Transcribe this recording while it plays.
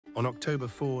On October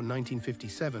 4,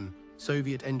 1957,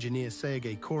 Soviet engineer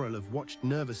Sergei Korolev watched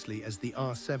nervously as the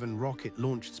R-7 rocket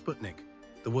launched Sputnik,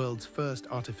 the world's first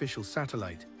artificial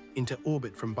satellite, into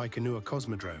orbit from Baikonur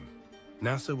Cosmodrome.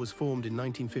 NASA was formed in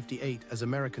 1958 as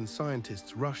American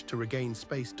scientists rushed to regain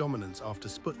space dominance after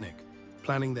Sputnik,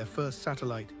 planning their first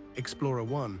satellite, Explorer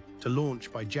 1, to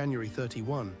launch by January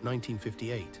 31,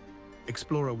 1958.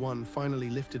 Explorer 1 finally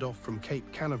lifted off from Cape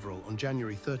Canaveral on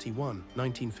January 31,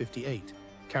 1958,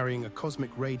 carrying a cosmic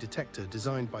ray detector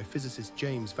designed by physicist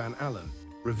James Van Allen,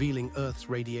 revealing Earth's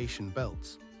radiation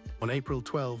belts. On April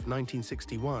 12,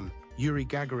 1961, Yuri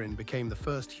Gagarin became the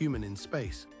first human in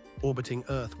space, orbiting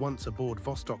Earth once aboard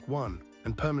Vostok 1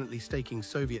 and permanently staking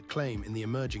Soviet claim in the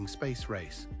emerging space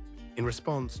race. In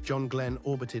response, John Glenn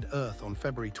orbited Earth on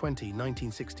February 20,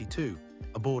 1962,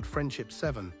 aboard Friendship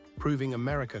 7, proving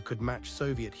America could match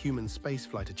Soviet human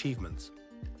spaceflight achievements.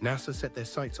 NASA set their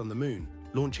sights on the Moon,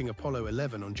 launching Apollo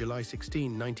 11 on July 16,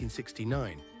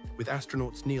 1969, with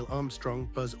astronauts Neil Armstrong,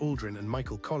 Buzz Aldrin and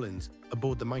Michael Collins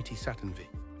aboard the mighty Saturn V.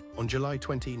 On July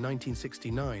 20,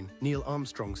 1969, Neil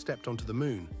Armstrong stepped onto the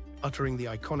Moon, uttering the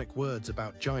iconic words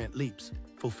about giant leaps,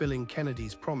 fulfilling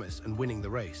Kennedy's promise and winning the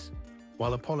race.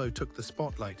 While Apollo took the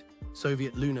spotlight,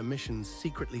 Soviet lunar missions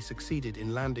secretly succeeded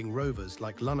in landing rovers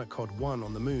like Lunokhod 1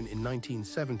 on the Moon in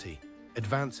 1970,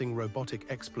 advancing robotic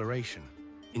exploration.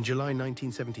 In July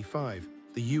 1975,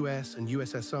 the US and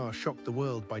USSR shocked the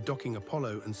world by docking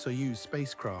Apollo and Soyuz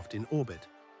spacecraft in orbit,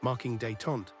 marking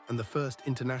détente and the first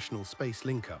international space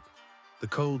link-up. The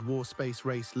Cold War space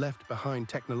race left behind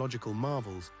technological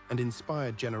marvels and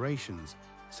inspired generations,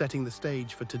 setting the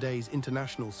stage for today's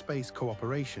international space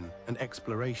cooperation and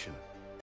exploration.